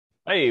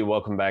Hey,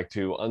 welcome back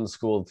to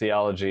Unschooled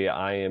Theology.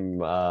 I am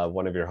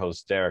one of your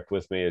hosts, Derek.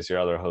 With me is your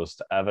other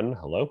host, Evan.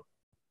 Hello.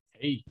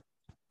 Hey.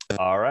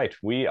 All right,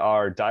 we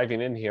are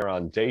diving in here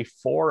on day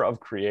 4 of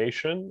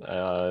creation.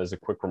 As a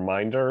quick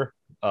reminder,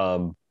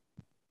 um,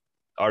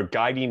 our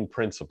guiding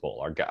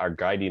principle, our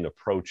guiding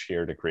approach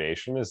here to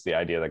creation is the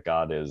idea that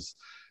God is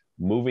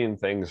moving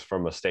things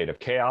from a state of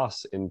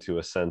chaos into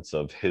a sense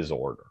of His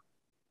order.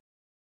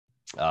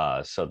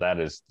 So that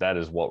is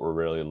what we're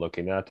really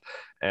looking at.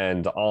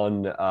 And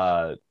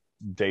on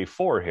day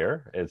 4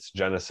 here, it's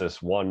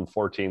Genesis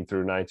 1:14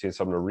 through 19.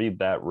 So I'm going to read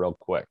that real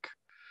quick.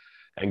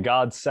 And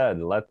God said,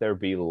 "Let there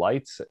be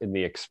lights in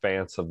the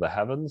expanse of the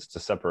heavens to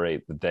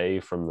separate the day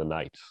from the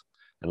night,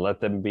 and let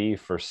them be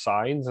for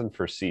signs and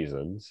for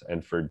seasons,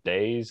 and for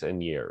days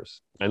and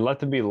years. And let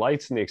them be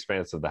lights in the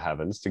expanse of the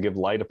heavens to give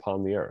light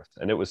upon the earth."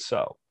 And it was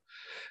so.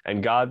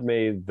 And God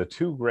made the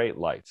two great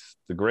lights,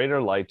 the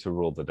greater light to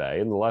rule the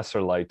day, and the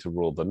lesser light to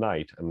rule the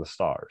night and the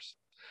stars.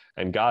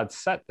 And God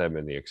set them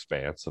in the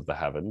expanse of the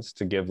heavens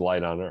to give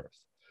light on earth,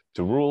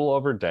 to rule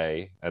over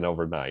day and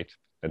over night,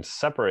 and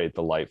separate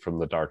the light from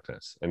the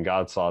darkness. And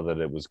God saw that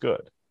it was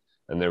good.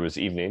 And there was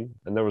evening,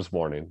 and there was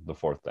morning, the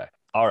fourth day.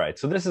 All right,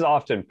 so this is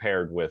often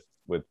paired with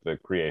the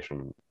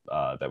creation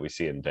that we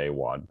see in day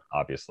 1,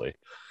 obviously.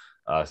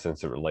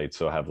 Since it relates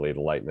so heavily to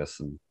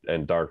lightness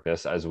and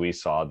darkness. As we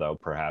saw, though,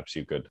 perhaps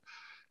you could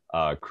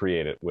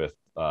create it with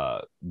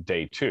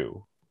day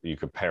 2. You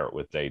could pair it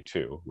with day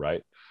 2,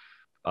 right?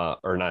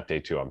 Or not day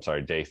 2, I'm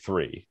sorry, day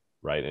 3,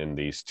 right? In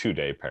these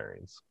 2-day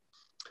pairings.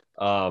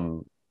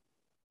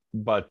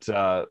 But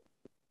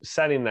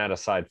setting that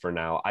aside for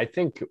now, I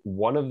think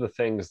one of the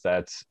things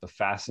that's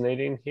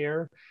fascinating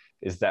here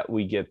is that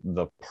we get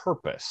the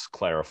purpose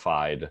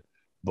clarified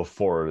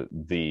before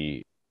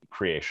the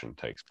creation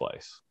takes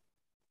place.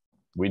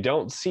 We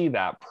don't see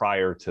that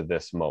prior to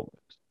this moment,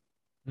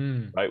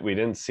 right? We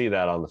didn't see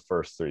that on the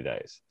first 3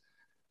 days.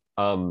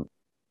 And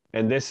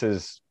this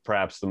is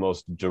perhaps the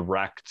most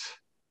direct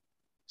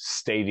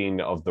stating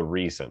of the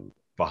reason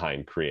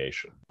behind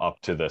creation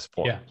up to this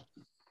point.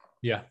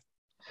 Yeah.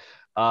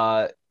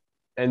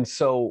 And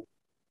so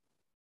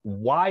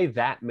why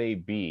that may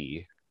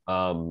be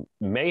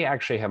may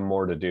actually have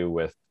more to do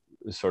with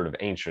sort of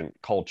ancient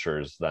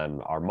cultures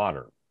than our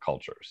modern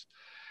cultures.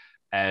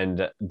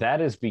 And that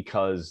is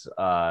because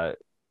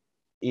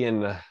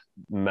in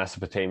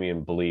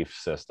Mesopotamian belief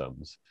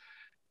systems,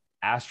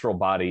 astral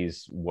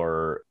bodies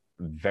were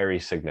very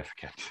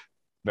significant,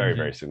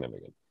 very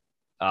significant,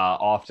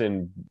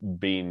 often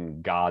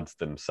being gods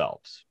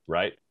themselves,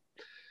 right?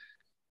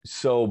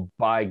 So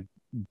by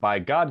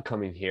God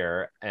coming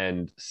here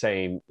and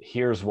saying,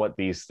 here's what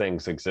these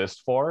things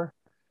exist for,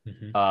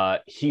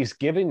 he's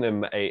giving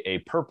them a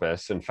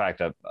purpose, in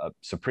fact, a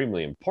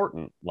supremely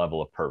important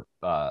level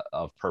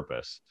of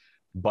purpose,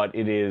 but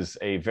it is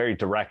a very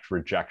direct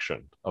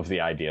rejection of the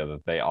idea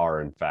that they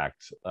are, in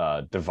fact,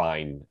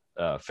 divine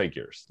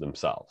figures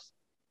themselves.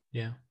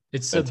 Yeah.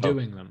 It's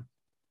subduing them.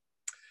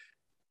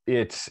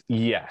 Yes,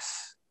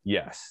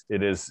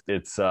 it is.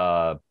 It's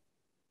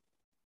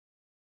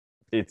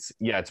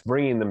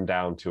bringing them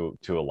down to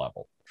a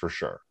level for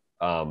sure.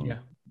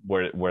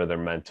 Where they're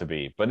meant to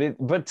be,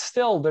 but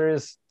still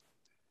there's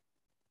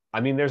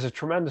a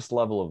tremendous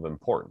level of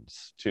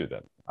importance to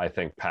them, I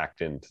think, packed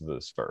into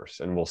this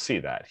verse, and we'll see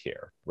that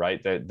here, right?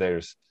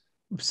 There's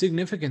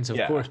significance, of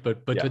course,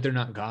 but they're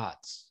not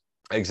gods.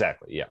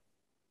 Exactly.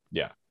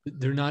 Yeah.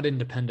 They're not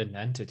independent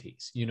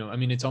entities.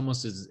 It's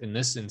almost as in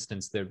this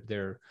instance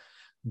they're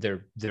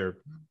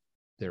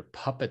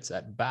puppets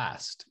at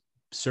best,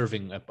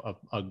 serving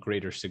a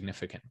greater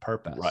significant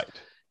purpose, right?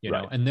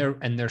 Right. And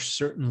they're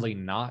certainly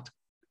not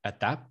at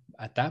that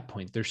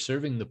point. They're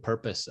serving the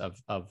purpose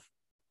of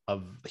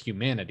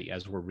humanity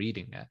as we're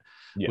reading it,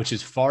 which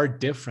is far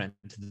different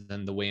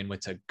than the way in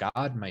which a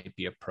god might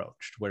be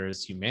approached,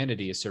 whereas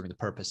humanity is serving the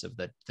purpose of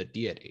the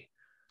deity.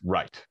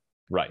 Right.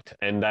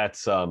 And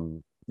that's a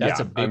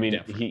big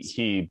difference.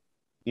 He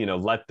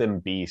let them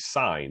be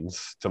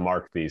signs to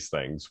mark these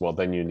things. Well,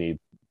 then you need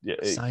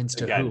signs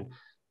to who?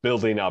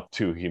 Building up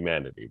to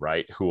humanity,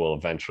 right? Who will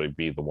eventually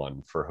be the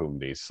one for whom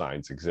these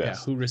signs exist. Yeah,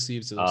 who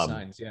receives those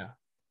signs, yeah.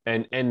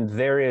 And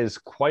there is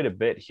quite a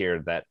bit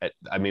here that,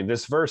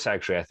 this verse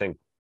actually, I think,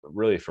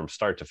 really from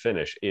start to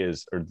finish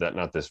this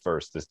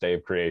day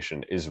of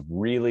creation is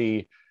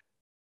really,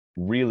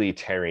 really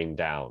tearing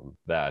down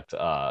that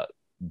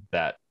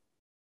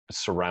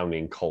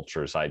surrounding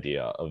culture's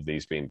idea of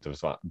these being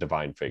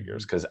divine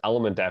figures, because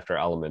element after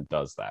element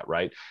does that,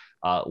 right?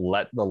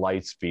 Let the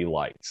lights be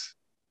lights.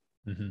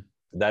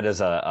 That is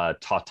a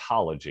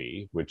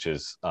tautology, which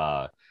is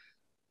a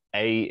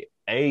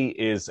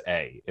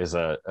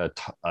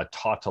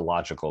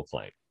tautological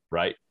claim,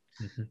 right?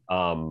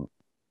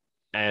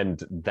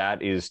 And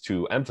that is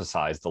to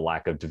emphasize the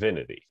lack of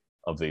divinity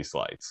of these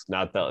lights.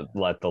 Not that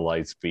let the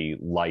lights be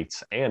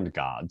lights and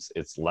gods.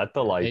 It's let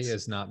the lights A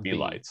is not be B.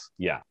 lights.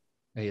 Yeah.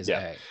 A is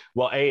A.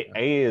 Well, A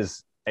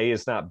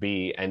is not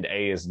B, and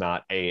A is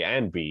not A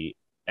and B.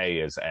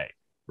 A is A,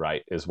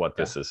 right? Is what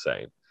this is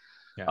saying.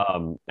 Yeah.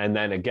 And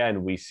then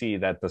again, we see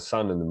that the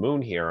sun and the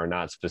moon here are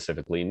not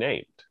specifically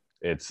named.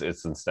 It's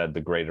instead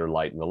the greater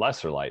light and the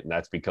lesser light, and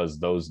that's because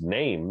those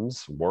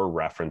names were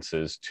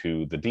references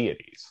to the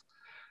deities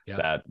Yeah.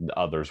 that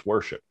others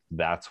worship.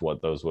 That's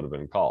what those would have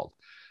been called.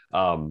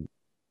 Um,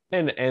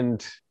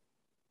 and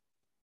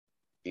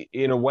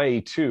in a way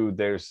too,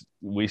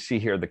 we see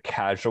here the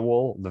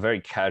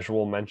very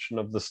casual mention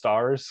of the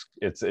stars.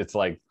 It's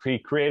like he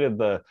created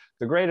the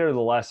greater, the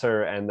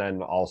lesser, and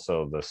then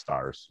also the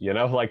stars.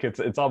 Like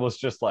it's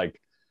almost just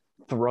like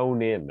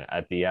thrown in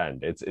at the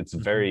end. It's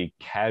very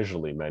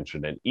casually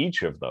mentioned, and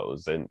each of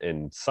those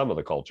in some of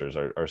the cultures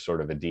are sort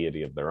of a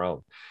deity of their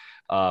own.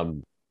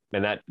 Um,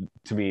 and that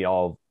to me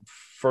all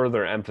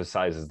further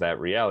emphasizes that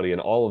reality, and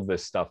all of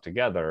this stuff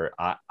together.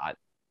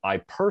 I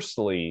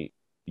personally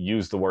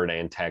use the word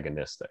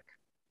antagonistic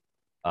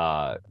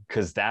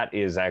because that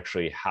is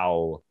actually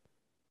how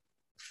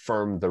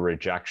firm the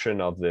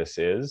rejection of this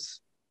is.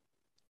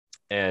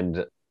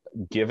 And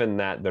given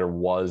that there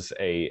was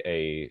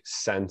a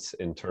sense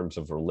in terms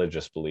of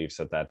religious beliefs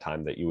at that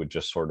time that you would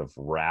just sort of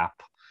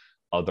wrap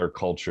other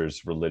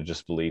cultures'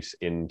 religious beliefs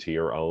into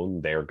your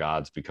own, their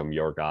gods become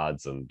your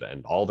gods, and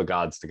all the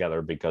gods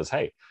together, because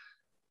hey,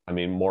 I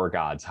mean, more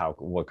gods,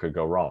 what could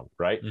go wrong,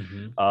 right?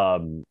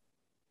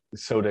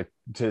 So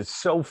to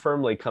so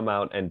firmly come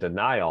out and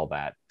deny all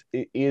that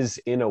is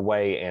in a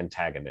way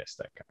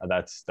antagonistic.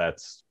 That's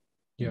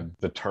Yeah.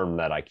 the term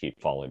that I keep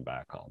falling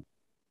back on.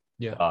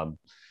 Yeah.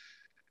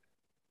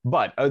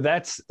 But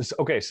that's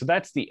okay. So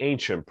that's the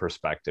ancient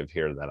perspective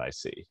here that I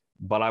see.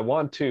 But I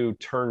want to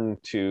turn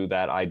to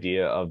that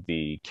idea of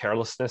the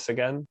carelessness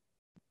again,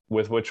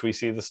 with which we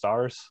see the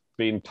stars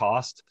being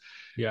tossed.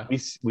 Yeah.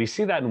 We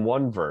see that in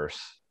one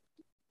verse.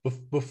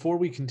 Before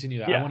we continue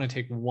that, Yeah. I want to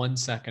take 1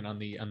 second on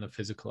the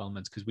physical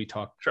elements, because we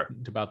talked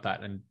about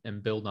that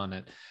and build on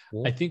it.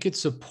 I think it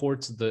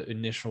supports the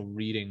initial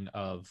reading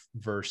of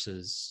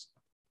verses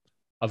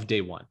of day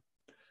one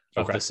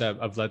of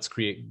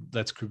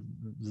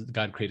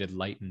God created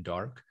light and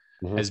dark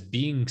as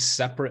being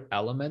separate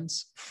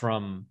elements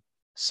from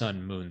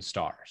sun, moon,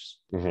 stars.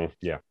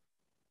 Yeah.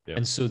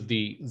 And so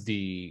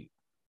the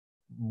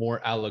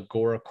more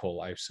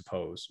allegorical, I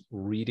suppose,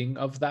 reading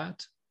of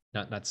that,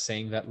 not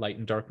saying that light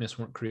and darkness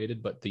weren't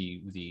created, but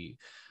the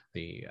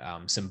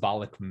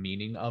symbolic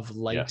meaning of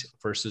light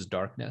versus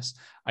darkness,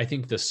 I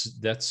think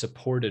that's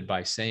supported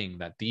by saying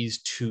that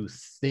these two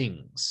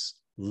things,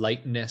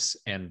 lightness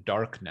and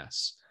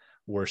darkness,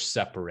 were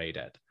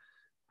separated.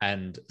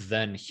 And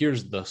then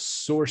here's the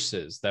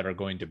sources that are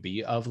going to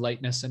be of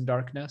lightness and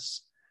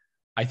darkness.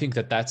 I think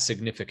that that's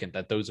significant,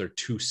 that those are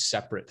two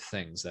separate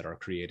things that are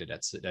created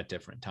at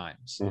different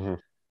times.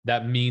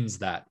 That means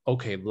that,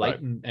 okay, light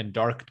and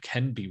dark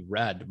can be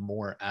read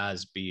more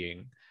as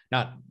being,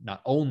 not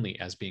only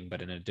as being,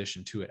 but in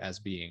addition to it, as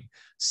being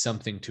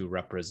something to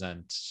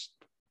represent,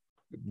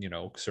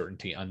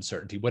 certainty,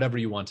 uncertainty, whatever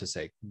you want to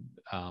say,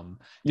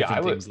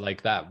 things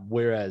like that.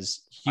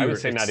 Whereas here, I would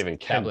say not even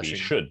can be,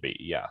 should be.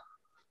 Yeah.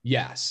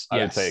 Yes. I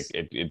would say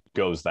it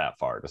goes that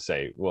far to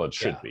say, well, it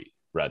should be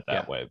read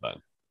that way. Then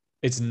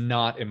it's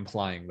not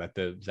implying that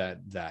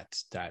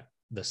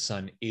the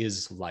sun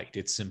is light.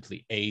 It's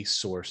simply a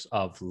source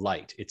of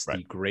light. It's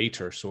the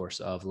greater source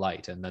of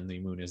light, and then the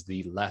moon is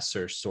the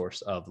lesser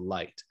source of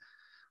light,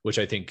 which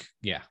I think,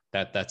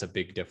 that's a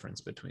big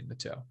difference between the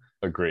two.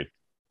 Agreed.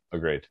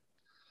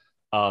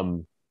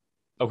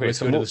 Okay, let's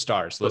go to the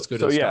stars. Let's go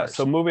to the stars.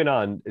 So moving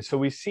on. So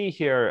we see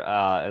here,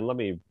 and let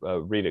me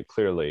read it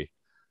clearly.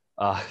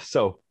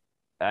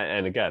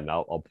 And again,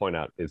 I'll point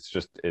out,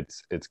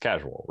 it's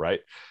casual,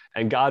 right?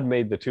 And God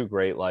made the two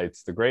great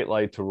lights, the great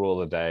light to rule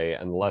the day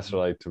and the lesser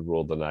light to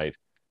rule the night,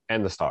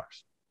 and the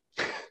stars.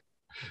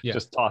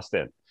 Just tossed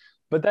in.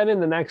 But then in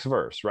the next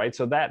verse, right?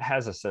 So that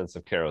has a sense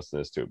of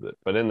carelessness to it.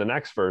 But in the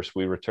next verse,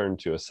 we return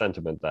to a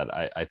sentiment that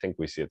I think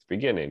we see at the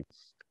beginning,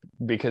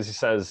 because he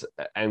says,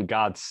 and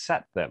God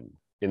set them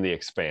in the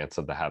expanse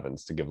of the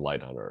heavens to give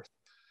light on earth.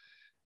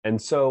 And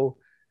so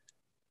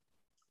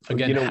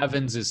again,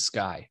 heavens is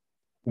sky.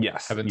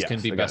 Yes, heavens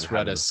can be best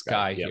read as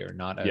sky here,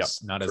 not as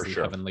the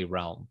heavenly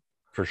realm.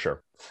 For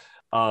sure.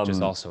 Which is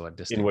also a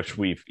distinction.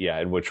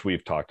 in which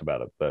we've talked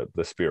about it,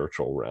 the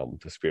spiritual realm,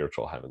 the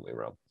spiritual heavenly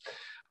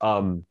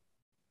realm.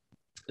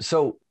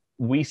 So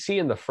we see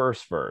in the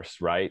first verse,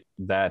 right,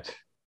 that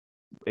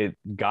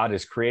God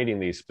is creating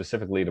these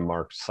specifically to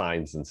mark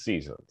signs and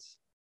seasons.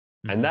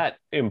 And that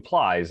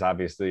implies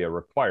obviously a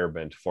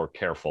requirement for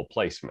careful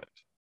placement.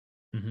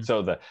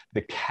 So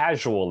the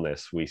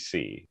casualness we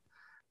see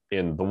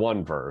in the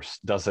one verse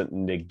doesn't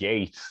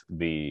negate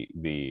the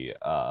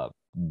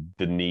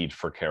need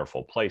for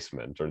careful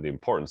placement or the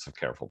importance of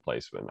careful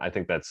placement. I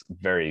think that's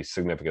very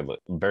significant,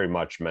 very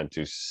much meant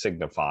to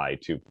signify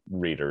to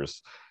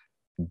readers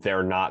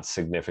they're not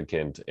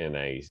significant in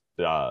a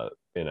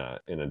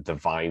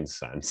divine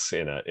sense,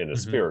 in a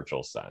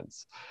spiritual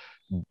sense.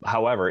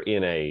 However,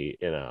 in a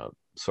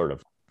sort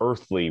of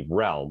earthly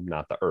realm,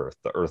 not the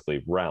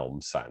earthly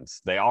realm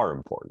sense, they are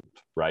important,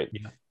 right?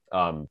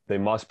 They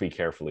must be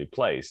carefully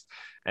placed.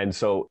 And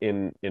so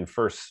in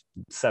verse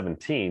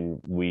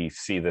 17, we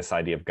see this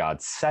idea of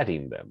God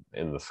setting them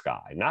in the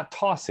sky, not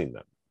tossing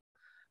them,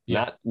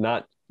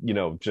 not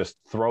just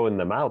throwing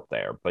them out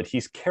there, but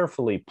he's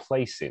carefully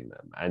placing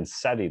them and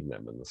setting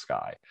them in the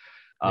sky.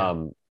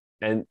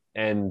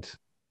 And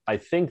I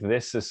think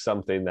this is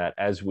something that,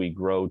 as we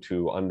grow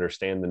to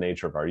understand the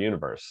nature of our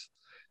universe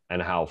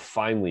and how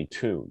finely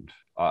tuned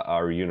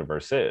our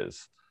universe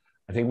is,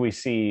 I think we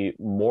see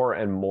more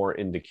and more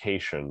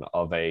indication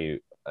of a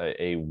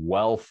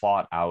well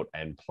thought out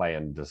and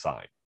planned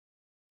design,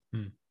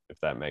 if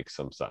that makes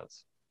some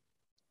sense.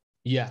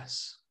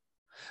 Yes.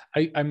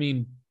 I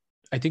mean,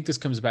 I think this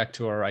comes back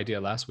to our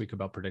idea last week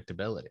about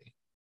predictability.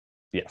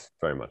 Yes,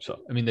 very much so.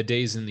 I mean, the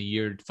days in the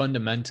year,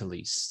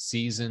 fundamentally,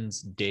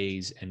 seasons,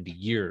 days, and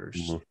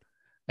years,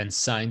 and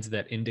signs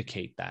that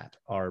indicate that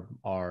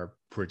are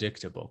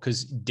predictable,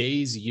 because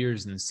days,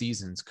 years, and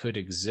seasons could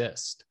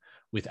exist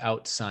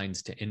without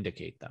signs to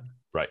indicate them.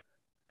 Right.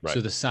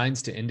 So the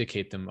signs to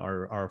indicate them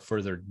are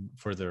further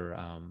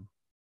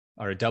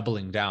are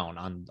doubling down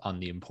on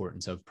the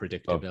importance of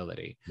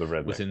predictability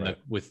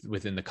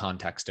within the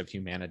context of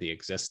humanity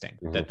existing.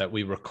 That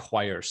we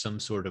require some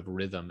sort of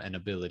rhythm and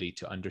ability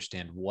to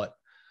understand what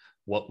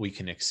we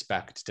can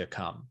expect to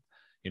come.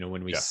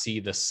 When we see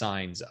the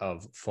signs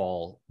of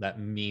fall, that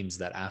means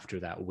that after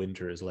that,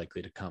 winter is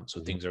likely to come. So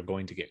things are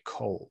going to get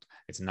cold.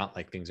 It's not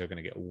like things are going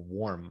to get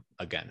warm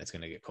again. It's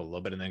going to get cold a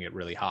little bit and then get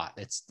really hot.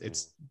 It's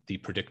the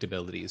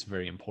predictability is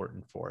very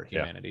important for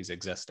humanity's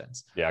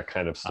existence. Yeah,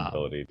 kind of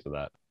stability to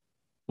that.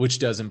 Which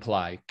does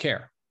imply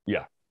care.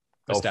 Yeah.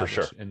 Oh, for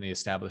sure. In the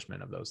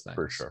establishment of those things.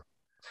 For sure.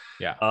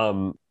 Yeah.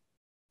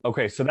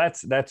 Okay, so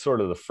that's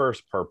sort of the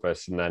first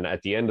purpose, and then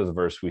at the end of the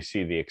verse, we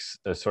see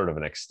the sort of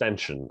an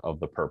extension of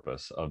the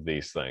purpose of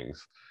these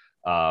things,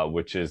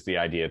 which is the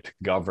idea to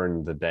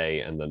govern the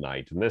day and the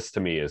night. And this, to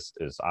me, is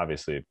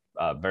obviously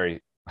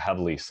very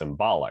heavily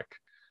symbolic.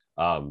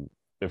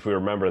 If we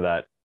remember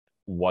that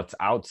what's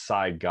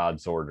outside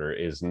God's order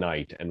is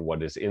night, and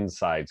what is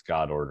inside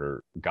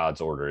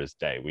God's order is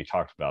day. We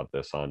talked about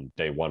this on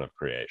day one of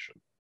creation.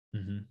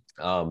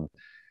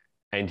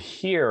 And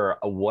here,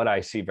 what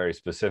I see very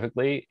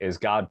specifically is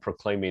God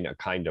proclaiming a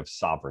kind of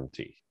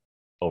sovereignty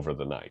over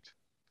the night.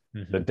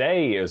 The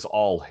day is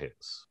all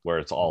his, where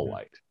it's all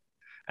light.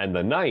 And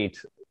the night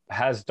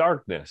has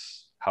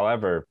darkness.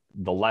 However,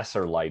 the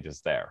lesser light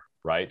is there,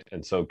 right?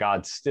 And so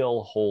God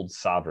still holds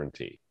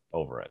sovereignty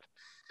over it.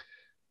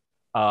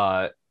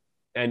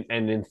 And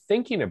in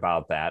thinking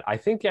about that, I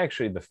think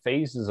actually the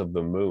phases of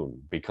the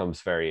moon becomes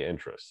very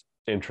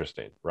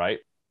interesting, right?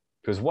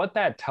 Because what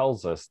that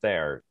tells us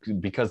there,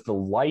 because the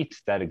light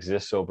that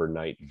exists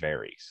overnight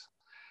varies,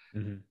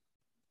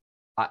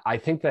 I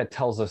think that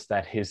tells us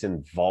that his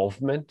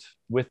involvement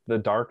with the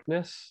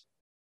darkness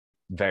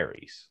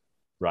varies,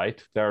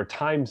 right? There are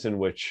times in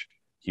which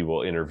he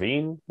will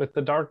intervene with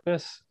the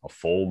darkness, a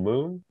full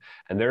moon,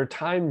 and there are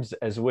times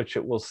as which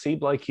it will seem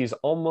like he's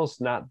almost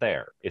not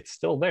there. It's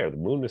still there. The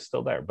moon is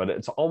still there, but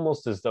it's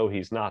almost as though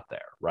he's not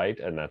there, right?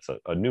 And that's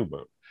a new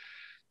moon.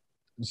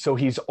 So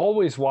he's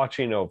always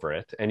watching over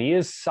it, and he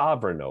is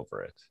sovereign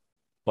over it.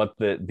 But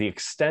the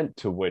extent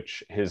to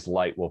which his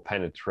light will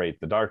penetrate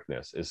the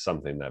darkness is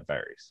something that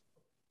varies.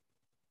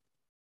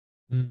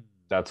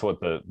 That's what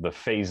the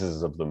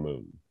phases of the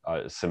moon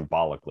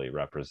symbolically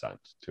represent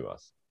to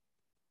us.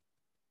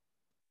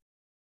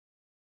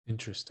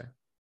 Interesting.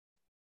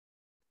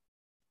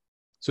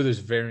 So there's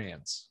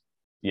variance.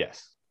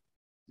 Yes.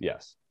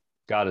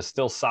 God is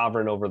still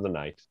sovereign over the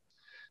night.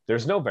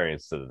 There's no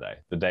variance to the day.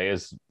 The day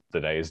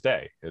is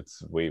day.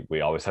 It's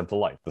we always have the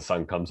light. The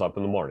sun comes up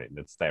in the morning.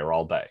 It's there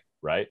all day,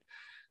 right?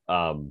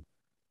 I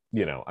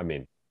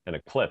mean, an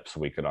eclipse,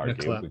 we could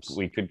argue.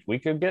 We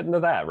could get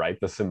into that, right?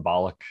 The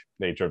symbolic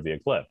nature of the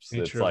eclipse.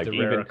 It's like the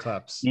rare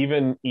eclipse.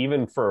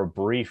 Even for a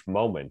brief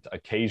moment,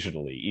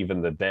 occasionally,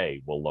 even the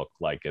day will look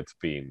like it's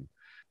being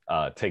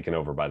taken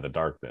over by the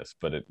darkness,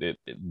 but it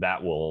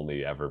that will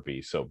only ever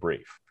be so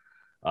brief.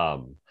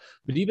 But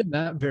even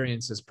that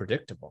variance is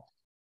predictable.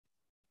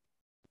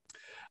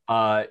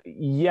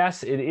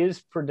 Yes, it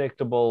is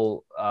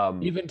predictable.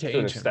 Even to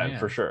an extent,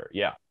 for sure.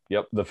 Yeah.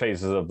 Yep. The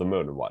phases of the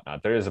moon and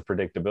whatnot. There is a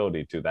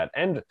predictability to that.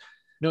 And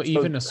no,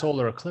 even a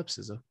solar eclipse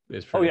is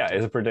oh yeah,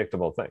 is a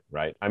predictable thing,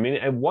 right? I mean,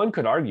 and one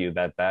could argue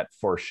that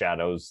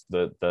foreshadows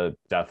the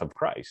death of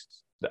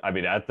Christ. I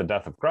mean, at the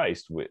death of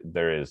Christ,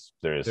 there is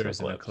an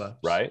eclipse,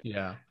 right?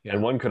 Yeah.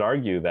 And one could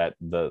argue that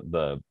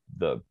the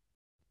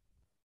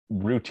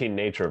routine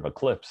nature of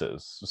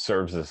eclipses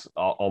serves as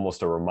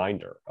almost a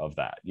reminder of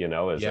that,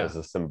 as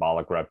a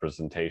symbolic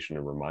representation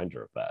and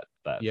reminder of that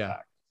fact,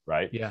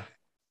 right? Yeah.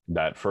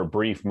 That for a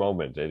brief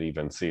moment, it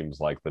even seems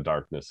like the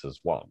darkness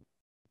has won,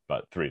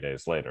 but 3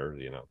 days later,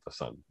 the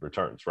sun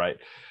returns, right?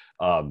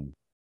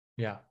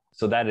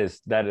 So that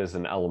is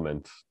an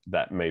element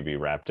that may be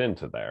wrapped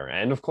into there.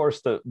 And of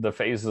course, the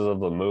phases of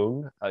the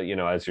moon,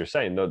 as you're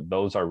saying,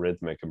 those are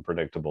rhythmic and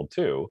predictable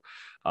too.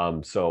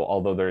 So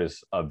although there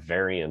is a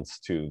variance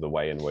to the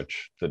way in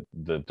which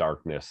the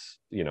darkness,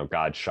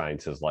 God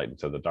shines his light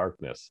into the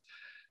darkness,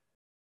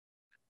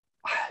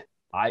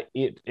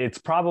 it's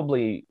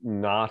probably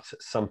not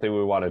something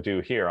we want to do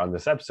here on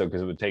this episode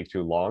because it would take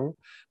too long.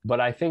 But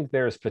I think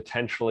there's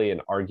potentially an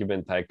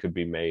argument that could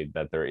be made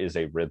that there is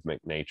a rhythmic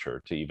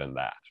nature to even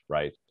that,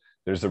 right?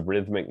 There's a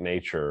rhythmic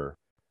nature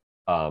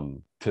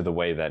to the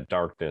way that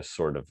darkness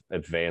sort of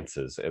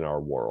advances in our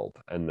world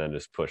and then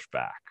is pushed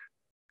back,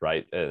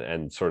 right?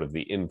 And sort of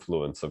the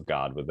influence of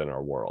God within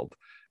our world.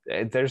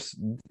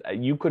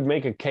 You could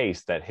make a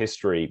case that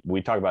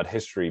we talk about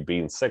history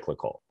being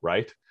cyclical,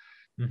 right?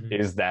 Mm-hmm.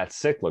 Is that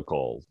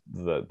cyclical,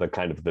 the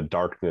kind of the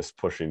darkness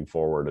pushing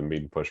forward and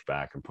being pushed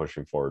back and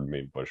pushing forward and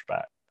being pushed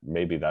back?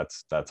 Maybe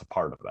that's a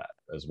part of that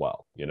as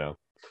well,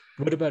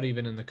 What about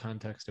even in the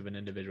context of an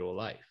individual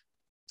life?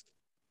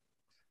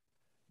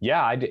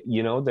 Yeah,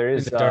 there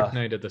is the dark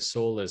night of the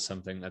soul is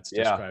something that's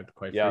described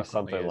quite frequently.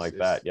 Something like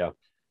that. Yeah,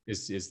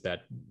 is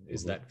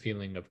that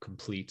feeling of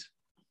complete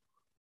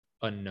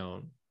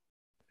unknown.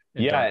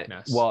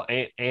 Darkness. Well,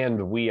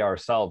 and we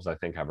ourselves, I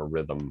think, have a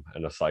rhythm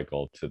and a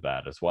cycle to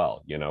that as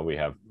well. We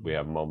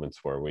have moments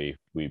where we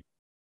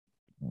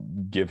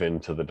give in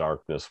to the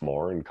darkness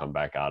more and come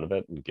back out of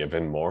it, and give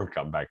in more,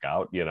 come back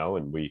out.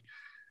 And we,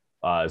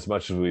 as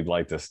much as we'd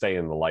like to stay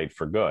in the light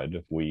for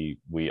good, we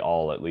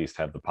all at least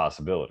have the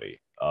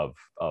possibility of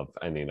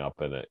ending up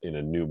in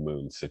a new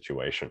moon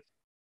situation.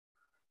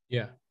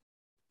 Yeah.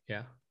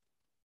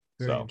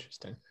 Very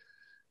interesting.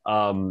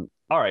 All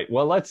right.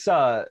 Well,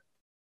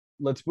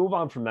 let's move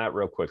on from that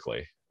real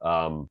quickly,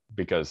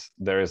 because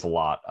there is a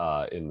lot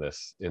in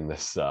this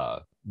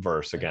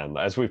verse. Again,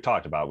 as we've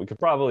talked about, we could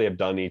probably have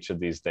done each of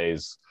these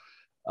days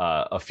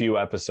a few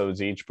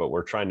episodes each, but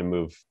we're trying to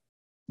move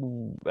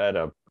at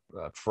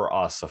for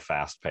us a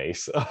fast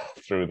pace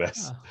through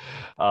this,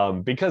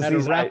 because at a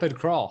rapid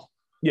crawl.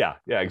 Yeah,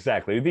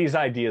 exactly. These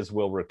ideas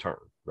will return,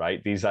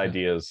 right? These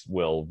ideas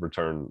will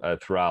return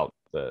throughout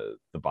the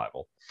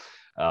Bible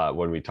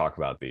when we talk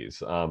about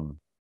these.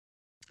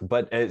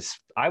 But as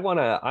I want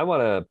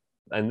to,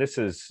 and this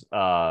is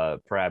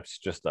perhaps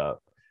just a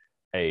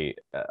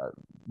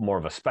more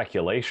of a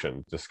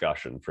speculation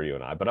discussion for you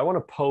and I, but I want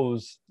to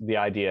pose the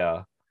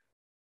idea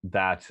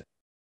that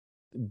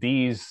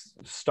these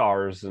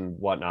stars and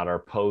whatnot are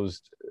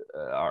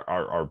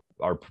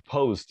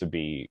proposed to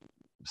be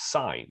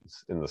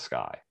signs in the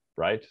sky,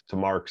 right? To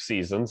mark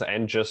seasons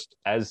and just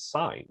as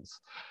signs.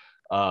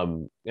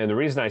 And the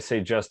reason I say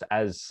just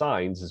as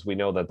signs is we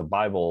know that the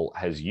Bible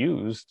has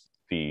used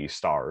the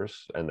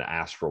stars and the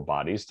astral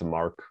bodies to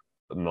mark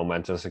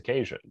momentous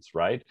occasions,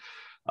 right?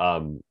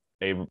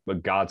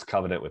 God's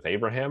covenant with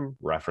Abraham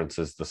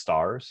references the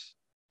stars.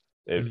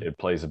 It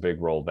plays a big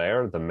role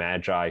there. The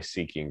Magi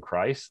seeking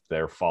Christ,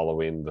 they're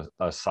following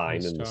a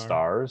sign in the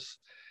stars.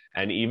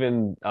 And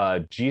even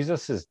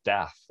Jesus's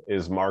death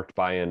is marked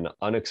by an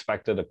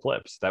unexpected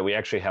eclipse that we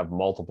actually have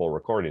multiple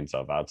recordings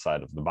of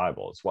outside of the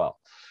Bible as well.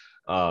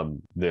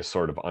 This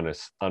sort of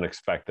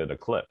unexpected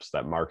eclipse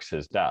that marks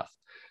his death.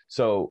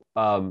 So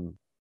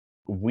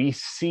we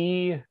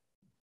see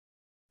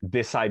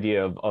this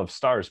idea of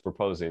stars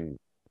proposing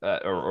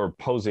or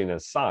posing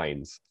as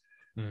signs.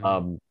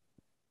 Mm-hmm.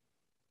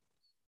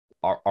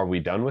 Are we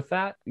done with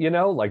that?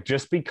 Like,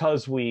 just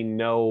because we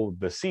know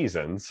the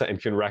seasons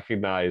and can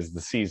recognize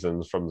the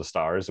seasons from the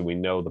stars, and we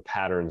know the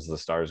patterns the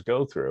stars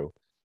go through,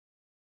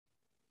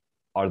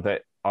 are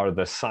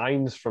the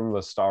signs from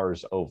the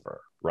stars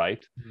over,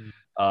 right?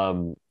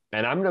 Mm-hmm.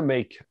 And I'm gonna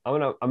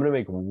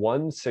make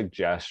one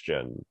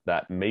suggestion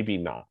that maybe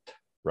not,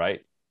 right?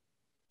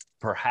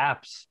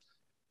 Perhaps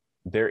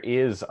there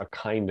is a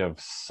kind of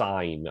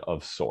sign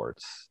of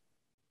sorts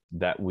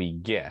that we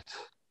get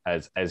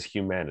as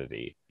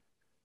humanity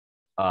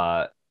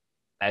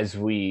as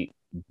we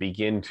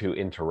begin to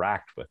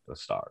interact with the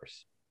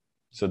stars.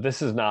 So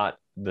this is not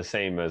the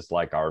same as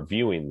like our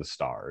viewing the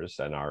stars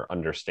and our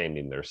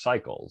understanding their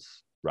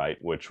cycles, right?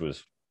 Which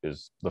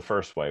is the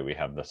first way we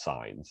have the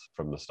signs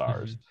from the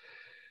stars.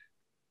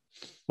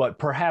 Mm-hmm. But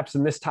perhaps,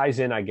 and this ties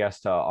in, I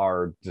guess, to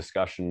our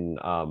discussion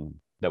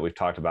that we've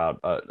talked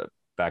about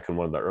back in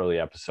one of the early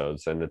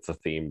episodes, and it's a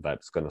theme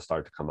that's going to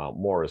start to come out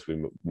more as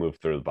we move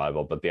through the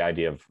Bible, but the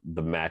idea of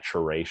the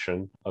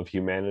maturation of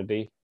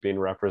humanity being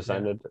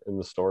represented in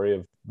the story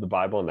of the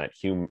Bible, and that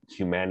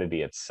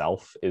humanity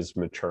itself is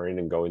maturing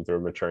and going through a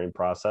maturing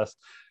process,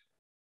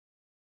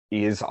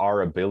 is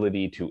our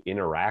ability to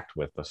interact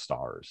with the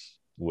stars,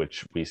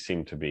 which we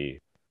seem to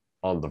be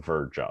on the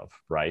verge of,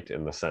 right?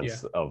 In the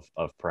sense of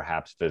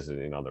perhaps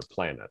visiting other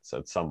planets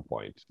at some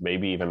point,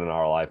 maybe even in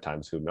our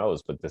lifetimes, who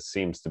knows? But this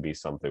seems to be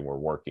something we're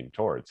working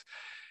towards.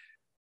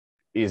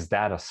 Is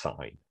that a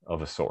sign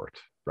of a sort?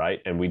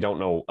 Right. And we don't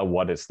know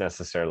what it's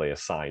necessarily a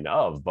sign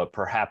of, but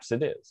perhaps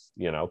it is,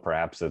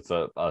 perhaps it's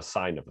a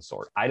sign of a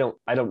sort. I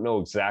don't know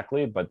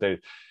exactly, but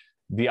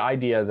the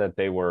idea that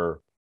they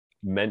were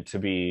meant to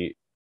be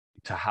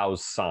to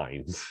house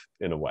signs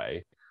in a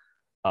way.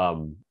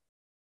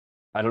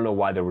 I don't know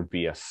why there would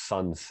be a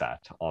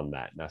sunset on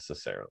that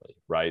necessarily,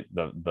 right?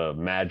 The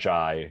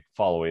Magi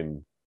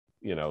following,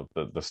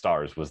 the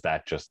stars, was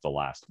that just the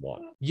last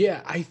one?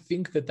 Yeah, I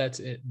think that's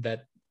it.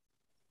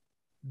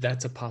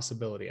 That's a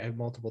possibility. I have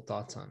multiple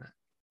thoughts on it.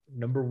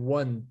 Number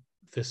one,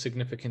 the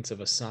significance of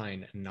a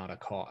sign and not a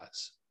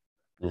cause,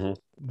 mm-hmm.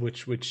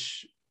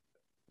 which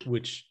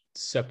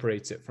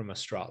separates it from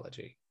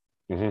astrology.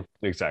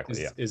 Mm-hmm.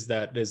 Exactly. Is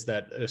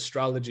that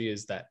astrology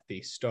is that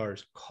the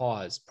stars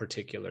cause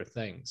particular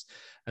things,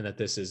 and that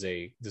this is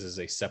a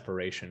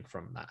separation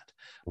from that,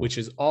 mm-hmm. which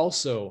is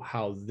also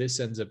how this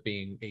ends up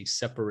being a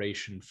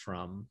separation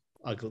from,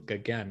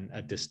 again,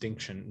 a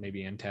distinction,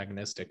 maybe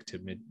antagonistic to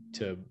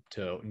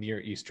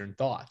Near Eastern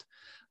thought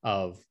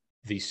of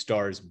the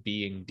stars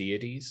being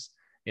deities.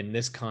 In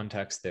this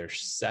context, they're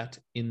set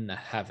in the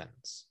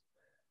heavens,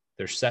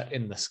 they're set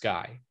in the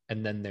sky,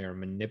 and then they're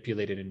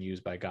manipulated and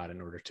used by God in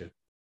order to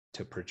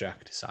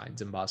project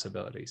signs and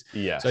possibilities.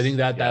 Yes. So I think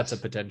that's a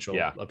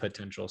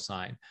potential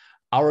sign.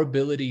 Our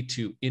ability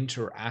to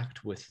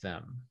interact with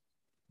them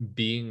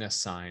being a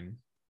sign,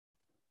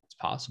 it's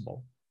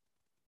possible.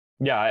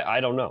 Yeah, I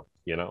don't know.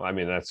 I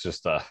mean, that's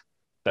just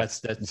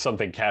that's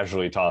something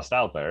casually tossed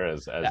out there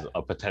as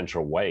a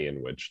potential way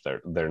in which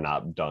they're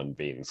not done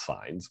being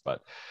signs.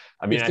 But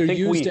I mean, if they're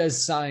used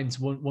as signs,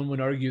 one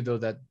would argue though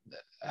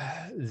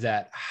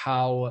that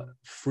how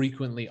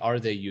frequently are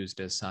they used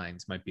as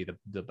signs might be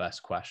the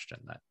best question.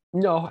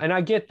 No, and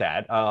I get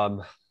that.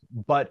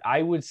 But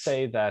I would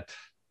say that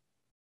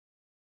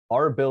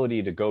our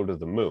ability to go to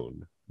the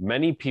moon,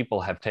 many people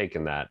have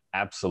taken that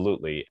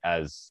absolutely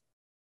as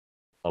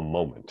a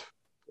moment,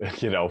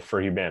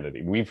 for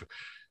humanity.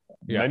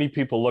 Many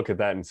people look at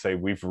that and say,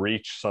 we've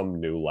reached some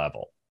new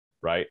level,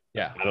 right?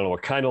 Yeah. I don't know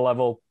what kind of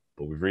level,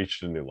 but we've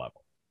reached a new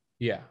level.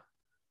 Yeah.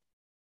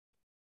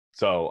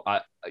 So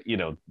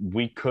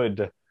we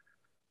could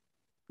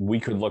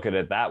look at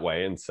it that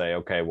way and say,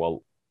 okay,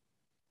 well,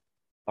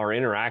 our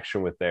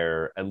interaction with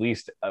at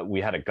least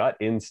we had a gut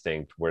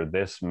instinct where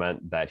this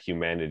meant that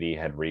humanity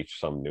had reached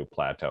some new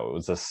plateau. It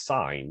was a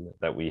sign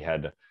that we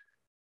had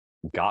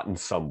gotten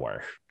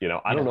somewhere.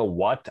 I don't know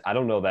what. I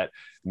don't know that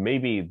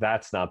maybe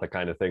that's not the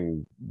kind of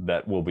thing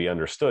that will be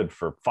understood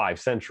for 5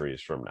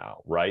 centuries from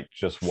now, right?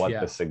 Just what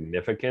the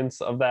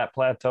significance of that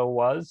plateau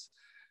was.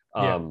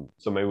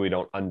 So maybe we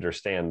don't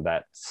understand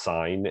that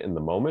sign in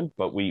the moment,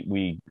 but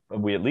we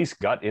at least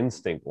gut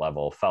instinct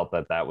level felt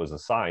that was a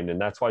sign,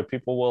 and that's why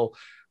people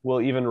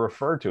will even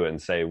refer to it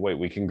and say, wait,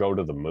 we can go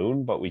to the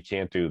moon, but we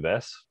can't do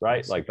this,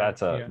 right? Like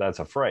that's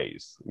a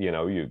phrase,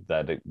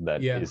 that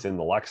is in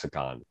the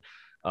lexicon,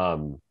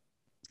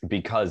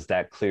 because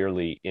that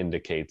clearly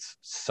indicates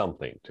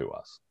something to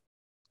us.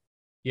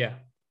 Yeah.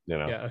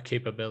 A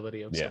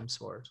capability of some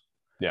sort.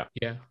 Yeah.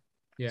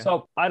 Yeah.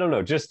 So I don't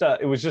know. Just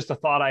it was just a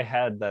thought I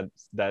had that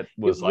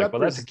was like,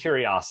 well, that's a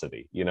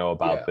curiosity,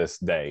 about this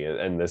day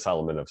and this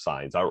element of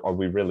science. Are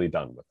we really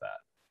done with that?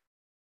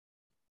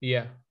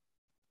 Yeah.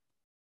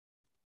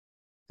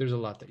 There's a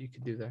lot that you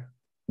could do there.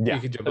 Yeah.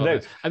 You could jump on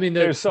that. I mean,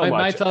 there's so much.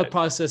 My thought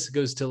process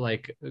goes to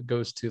light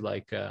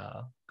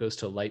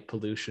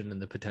pollution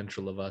and the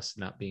potential of us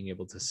not being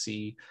able to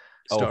see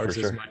stars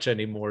as much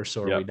anymore.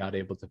 So are we not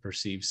able to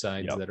perceive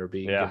signs that are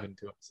being given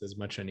to us as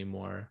much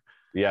anymore?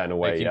 Yeah, in a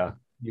way,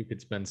 you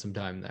could spend some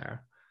time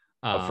there.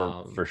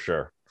 For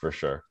sure.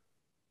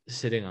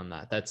 Sitting on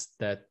that. That's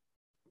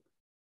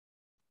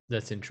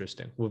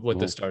interesting with what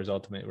the stars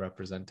ultimately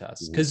represent to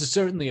us. Because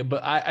certainly,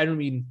 but I don't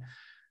mean,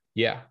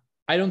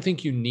 I don't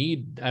think you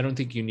need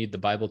the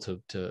Bible to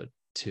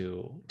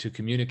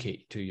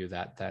communicate to you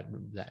that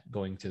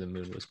going to the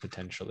moon was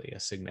potentially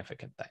a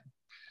significant thing.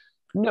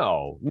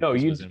 No,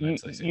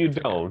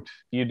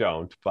 you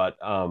don't. But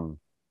I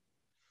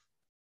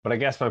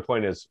guess my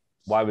point is,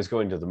 why was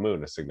going to the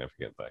moon a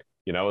significant thing?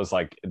 It was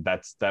like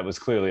that was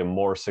clearly a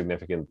more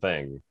significant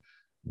thing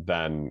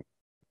than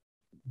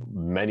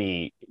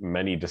many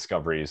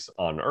discoveries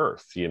on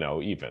Earth.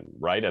 Even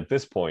right at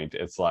this point,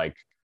 it's like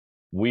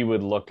we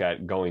would look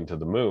at going to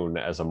the moon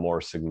as a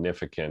more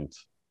significant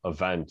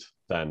event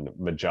than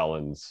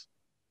Magellan's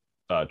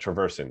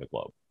traversing the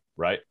globe,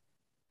 right?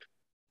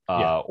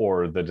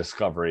 Or the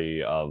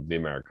discovery of the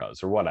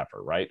Americas or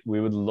whatever, right?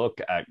 We would look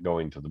at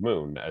going to the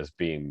moon as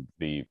being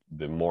the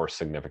more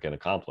significant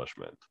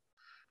accomplishment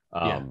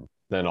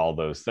than all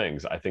those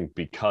things. I think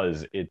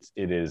because it's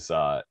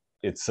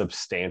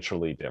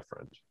substantially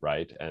different,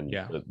 right? And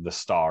the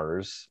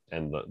stars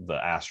and the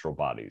astral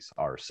bodies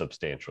are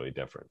substantially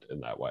different in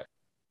that way.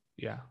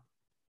 Yeah.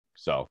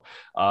 So,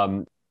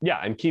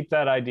 and keep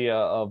that idea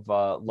of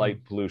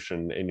light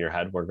pollution in your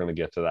head. We're going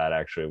to get to that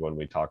actually when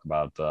we talk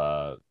about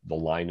the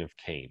line of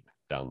Cain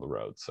down the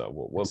road. So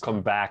we'll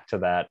come back to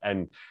that.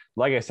 And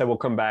like I said, we'll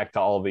come back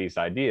to all these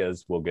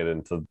ideas. We'll get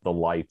into the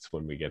lights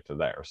when we get to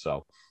there.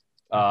 So,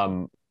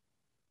 all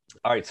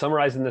right,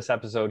 summarizing this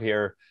episode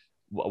here.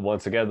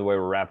 Once again, the way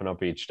we're wrapping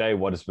up each day,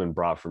 what has been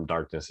brought from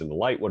darkness into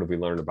light? What have we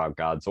learned about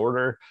God's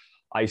order?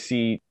 I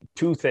see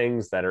 2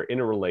 things that are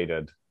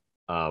interrelated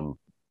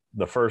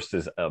The first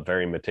is a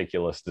very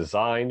meticulous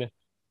design,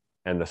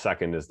 and the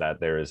second is that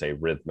there is a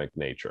rhythmic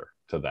nature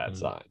to that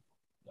sign.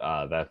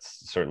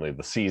 That's certainly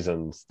the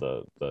seasons,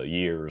 the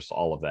years,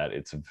 all of that.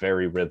 It's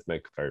very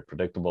rhythmic, very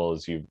predictable,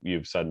 as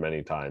you've said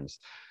many times.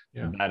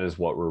 Yeah. That is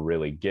what we're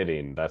really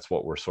getting. That's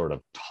what we're sort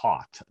of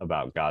taught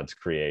about God's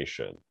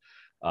creation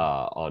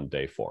on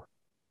day 4.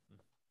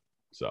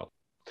 So,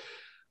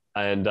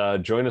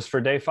 and join us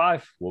for day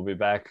 5. We'll be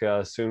back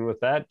soon with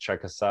that.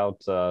 Check us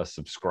out.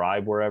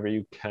 Subscribe wherever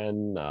you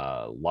can.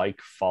 Like,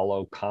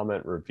 follow,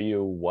 comment,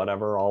 review,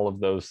 whatever, all of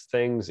those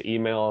things.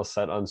 Email us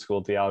at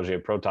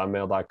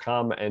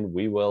unschooledtheology@protonmail.com, and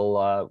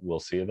we'll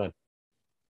see you then.